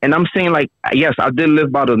like, and I'm saying like, yes, I did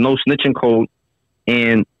live by the no snitching code,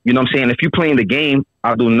 and you know what I'm saying, if you playing the game,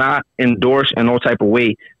 I do not endorse in no type of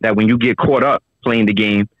way that when you get caught up playing the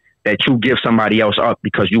game, that you give somebody else up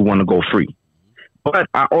because you want to go free. But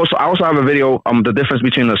I also have a video the difference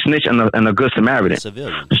between a snitch and a good Samaritan.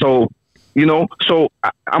 Civilian. So, you know,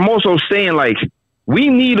 I'm also saying like we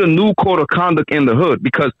need a new code of conduct in the hood,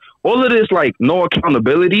 because all of this like no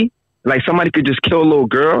accountability, like somebody could just kill a little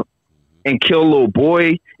girl and kill a little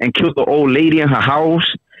boy and kill the old lady in her house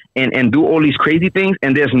and do all these crazy things,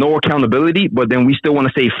 and there's no accountability, but then we still want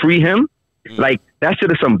to say free him. Like, that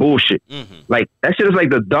shit is some bullshit. Like, that shit is like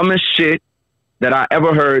the dumbest shit that I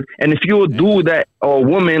ever heard. And if you're a dude that, or a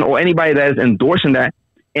woman or anybody that is endorsing that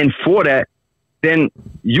and for that, then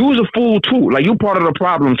you's a fool too. Like, you part of the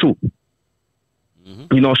problem too.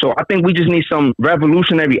 You know, so I think we just need some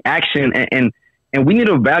revolutionary action, and we need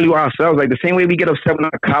to value ourselves. Like, the same way we get upset when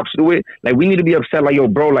the cops do it, like, we need to be upset like, yo,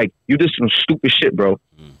 bro, like, you did some stupid shit, bro.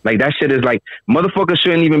 Like, that shit is like, motherfuckers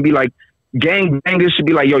shouldn't even be like, gangbangers should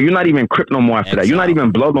be like, yo, you're not even Crip no more after that. You're not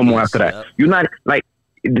even Blood no more after that. You're not like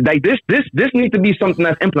this needs to be something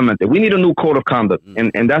that's implemented. We need a new code of conduct,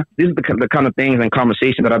 and this is the kind of things and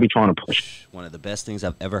conversation that I be trying to push. One of the best things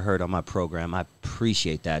I've ever heard on my program. I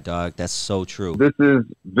appreciate that, dog. That's so true. This is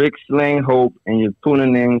Vic Slang Hope, and you're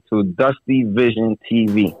tuning in to Dusty Vision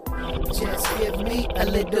TV. Just give me a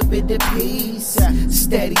little bit of peace,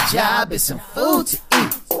 steady job and some food to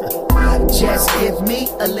eat. Just give me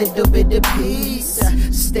a little bit of peace,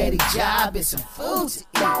 steady job and some food to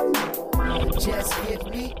eat. Just give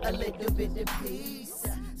me a little bit of peace.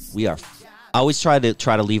 I always try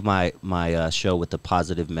to leave my show with a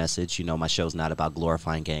positive message. You know, my show's not about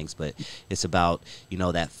glorifying gangs, but it's about, you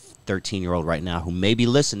know, that 13-year-old right now who may be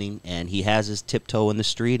listening, and he has his tiptoe in the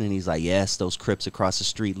street, and he's like, yes, those Crips across the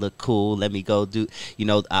street look cool. Let me go do, you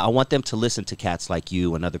know, I want them to listen to cats like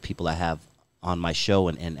you and other people I have on my show,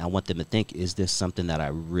 and I want them to think, is this something that I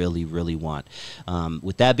really, really want?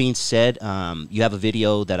 With that being said, you have a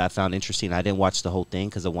video that I found interesting. I didn't watch the whole thing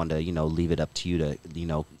because I wanted to, you know, leave it up to you to, you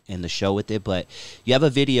know, end the show with it. But you have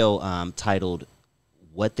a video titled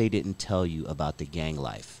 "What They Didn't Tell You About the Gang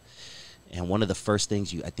Life," and one of the first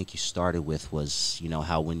things I think you started with was, you know,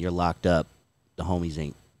 how when you're locked up, the homies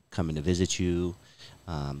ain't coming to visit you.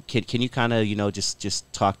 Can you kind of, you know,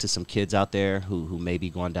 just talk to some kids out there who may be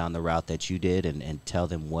going down the route that you did, and tell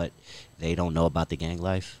them what they don't know about the gang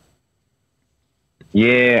life?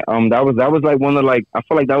 Yeah, that was like one of, like, I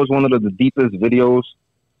feel like that was one of the deepest videos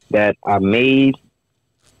that I made,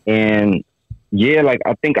 and yeah, like,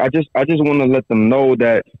 I think I just want to let them know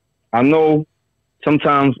that I know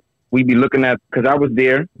sometimes we be looking at, because I was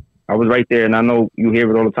right there, and I know you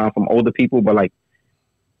hear it all the time from older people, but like,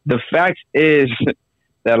 the fact is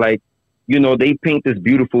that, like, you know, they paint this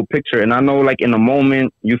beautiful picture, and I know, like, in the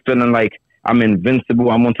moment you feeling like I'm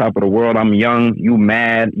invincible, I'm on top of the world, I'm young, you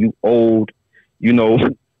mad, you old, you know,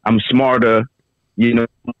 I'm smarter, you know,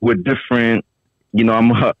 we're different, you know,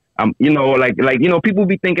 I'm you know, like you know, people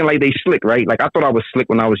be thinking like they slick, right? Like, I thought I was slick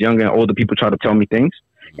when I was younger, and older people try to tell me things,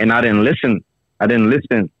 and I didn't listen,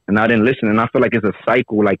 and I feel like it's a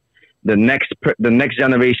cycle. Like, the next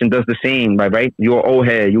generation does the same, right? You're old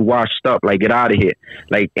head, you washed up, like, get out of here.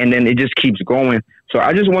 Like, and then it just keeps going. So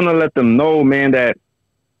I just want to let them know, man, that,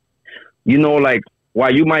 you know, like,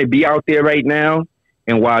 while you might be out there right now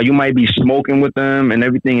And while you might be smoking with them and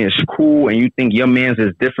everything is cool, and you think your man's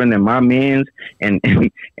is different than my man's, and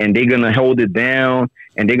they're gonna hold it down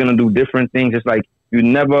and they're gonna do different things, it's like you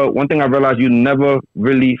never. One thing I realized, you never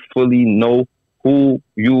really fully know who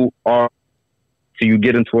you are till you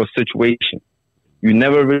get into a situation. You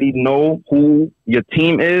never really know who your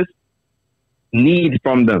team is, need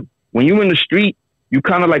from them. When you're in the street, you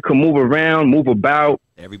kind of like can move around, move about.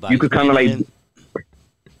 Everybody's you could kind of like,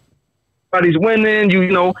 everybody's winning.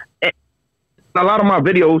 You know, a lot of my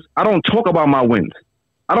videos, I don't talk about my wins.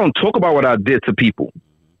 I don't talk about what I did to people.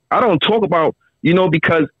 I don't talk about, you know,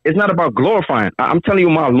 because it's not about glorifying. I'm telling you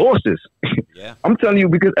my losses. Yeah. I'm telling you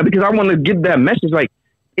because I want to give that message. Like,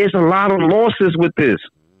 it's a lot of losses with this.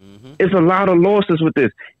 It's a lot of losses with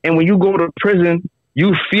this. And when you go to prison,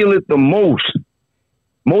 you feel it the most.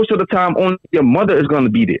 Most of the time, only your mother is going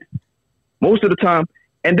to be there. Most of the time.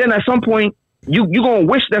 And then at some point, you're going to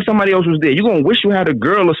wish that somebody else was there. You're going to wish you had a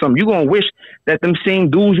girl or something. You're going to wish that them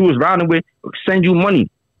same dudes you was riding with send you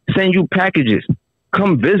money, send you packages,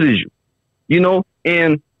 come visit you, you know,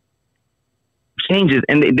 and changes.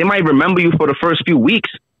 And they might remember you for the first few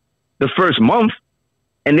weeks, the first month,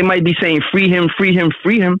 and they might be saying, free him, free him,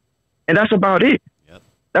 free him. And that's about it.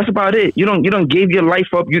 That's about it. You don't give your life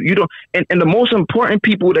up. You don't. And the most important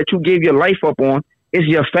people that you gave your life up on is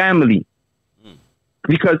your family.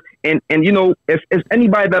 Because and you know, if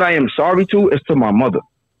anybody that I am sorry to, is to my mother,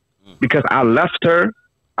 because I left her,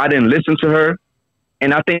 I didn't listen to her,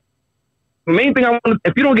 and I think the main thing I want.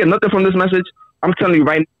 If you don't get nothing from this message, I'm telling you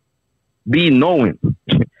right now, be knowing.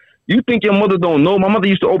 You think your mother don't know? My mother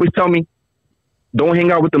used to always tell me, don't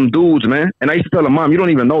hang out with them dudes, man. And I used to tell her, Mom, you don't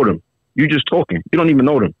even know them. You just talking. You don't even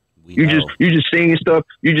know them. You just saying stuff.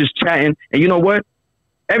 You just chatting. And you know what?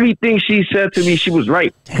 Everything she said to me, she was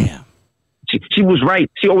right. Damn. She was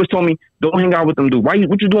right. She always told me, don't hang out with them dudes.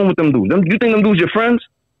 What you doing with them dudes? You think them dudes your friends?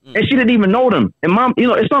 And she didn't even know them. And Mom, you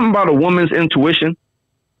know, it's something about a woman's intuition.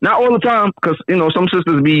 Not all the time, because, you know, some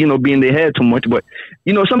sisters be, you know, be in their head too much. But,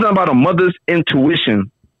 you know, something about a mother's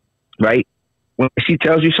intuition, right? When she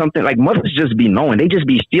tells you something, like mothers just be knowing. They just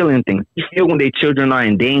be feeling things. They feel when their children are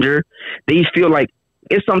in danger. They feel like,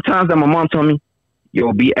 it's sometimes that my mom told me,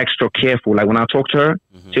 yo, be extra careful. Like when I talk to her,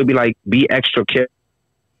 she'll be like, be extra careful.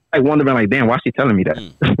 I wondering like, damn, why is she telling me that?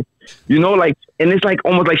 You know, like, and it's like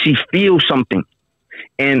almost like she feels something.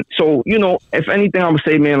 And so, you know, if anything, I would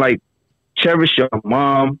say, man, like, cherish your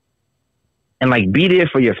mom and like be there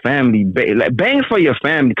for your family. Like, bang for your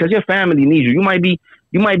family, because your family needs you. You might be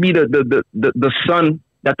the son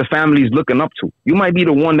that the family is looking up to. You might be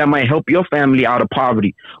the one that might help your family out of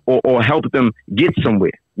poverty or help them get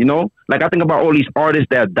somewhere. You know, like I think about all these artists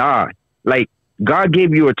that died. Like God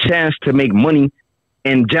gave you a chance to make money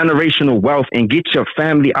and generational wealth and get your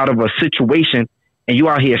family out of a situation, and you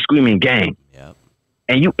out here screaming gang. Yep.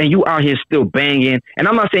 And you out here still banging. And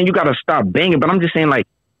I'm not saying you gotta stop banging, but I'm just saying like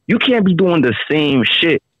you can't be doing the same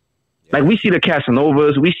shit. Like we see the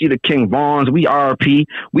Casanovas, we see the King Vaughns, we RP,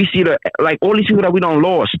 we see the like all these people that we done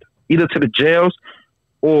lost either to the jails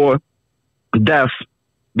or death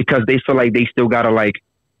because they feel like they still gotta like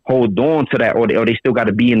hold on to that, or they still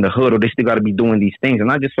gotta be in the hood, or they still gotta be doing these things.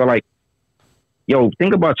 And I just feel like, yo,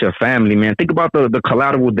 think about your family, man. Think about the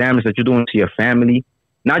collateral damage that you're doing to your family,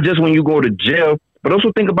 not just when you go to jail, but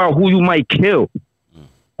also think about who you might kill,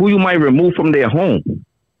 who you might remove from their home.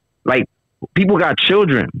 Like people got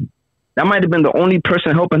children. That might have been the only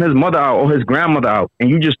person helping his mother out or his grandmother out, and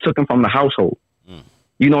you just took him from the household.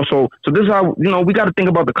 You know, so this is how, you know, we got to think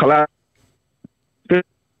about the collateral.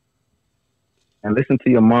 And listen to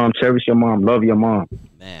your mom, cherish your mom, love your mom.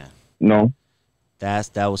 Man. You know? That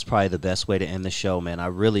was probably the best way to end the show, man. I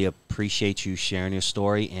really appreciate you sharing your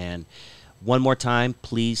story. And one more time,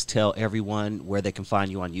 please tell everyone where they can find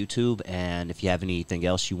you on YouTube. And if you have anything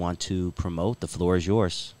else you want to promote, the floor is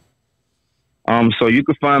yours. So you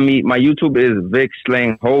can find me. My YouTube is Vic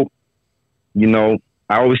Slang Hope. You know,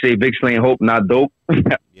 I always say Vic Slang Hope, not dope.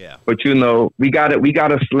 Yeah. But you know, we got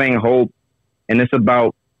to slang hope, and it's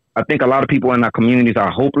about. I think a lot of people in our communities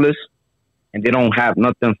are hopeless, and they don't have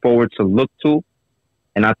nothing forward to look to.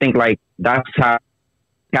 And I think like that's how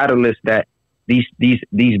catalyst that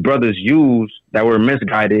these brothers use that were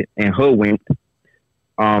misguided and hoodwinked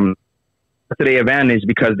to their advantage,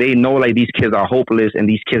 because they know like these kids are hopeless and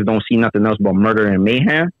these kids don't see nothing else but murder and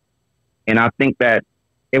mayhem. And I think that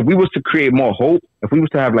if we was to create more hope, if we was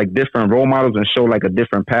to have like different role models and show like a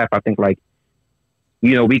different path, I think like,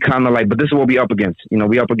 you know, we kind of like, but this is what we up against. You know,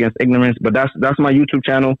 we up against ignorance. But that's my YouTube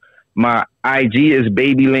channel. My IG is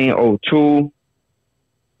BabyLane02.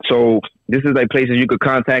 So this is like places you could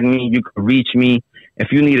contact me. You could reach me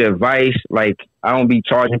if you need advice. Like I don't be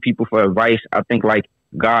charging people for advice. I think like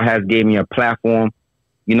God has gave me a platform.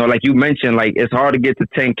 You know, like you mentioned, like it's hard to get to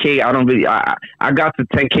 10K. I got to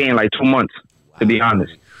 10K in like 2 months, to be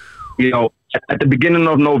honest. You know, at the beginning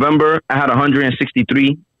of November, I had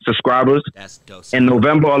 163 subscribers. That's dope. In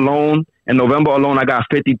November alone, I got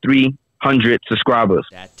 5,300 subscribers.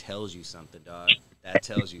 That tells you something, dog. That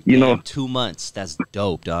tells you. You know, 2 months. That's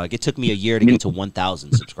dope, dog. It took me a year to get to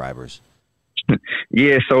 1,000 subscribers.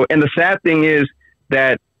 Yeah. So, and the sad thing is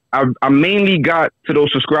that I mainly got to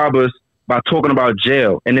those subscribers by talking about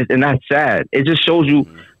jail, and that's sad. It just shows you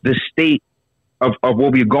the state of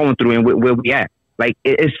what we're going through and where we at. Like,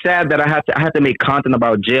 it's sad that I had to make content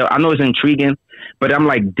about jail. I know it's intriguing, but I'm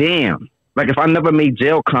like, damn. Like, if I never made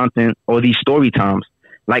jail content or these story times,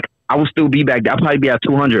 like, I would still be back there. I'd probably be at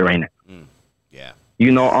 200 right now. Yeah.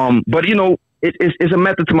 You know, but you know, it's a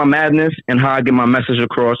method to my madness and how I get my message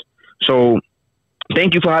across. So,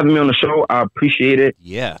 thank you for having me on the show. I appreciate it.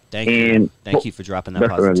 Yeah, thank you. Thank you for dropping that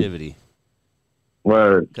positivity.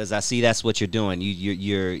 Word. Because I see that's what you're doing.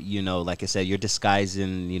 You're you know, like I said, you're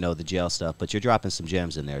disguising, you know, the jail stuff, but you're dropping some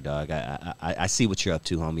gems in there, dog. I see what you're up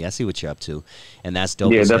to, homie. I see what you're up to, and that's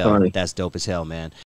dope as hell. That's dope as hell, man.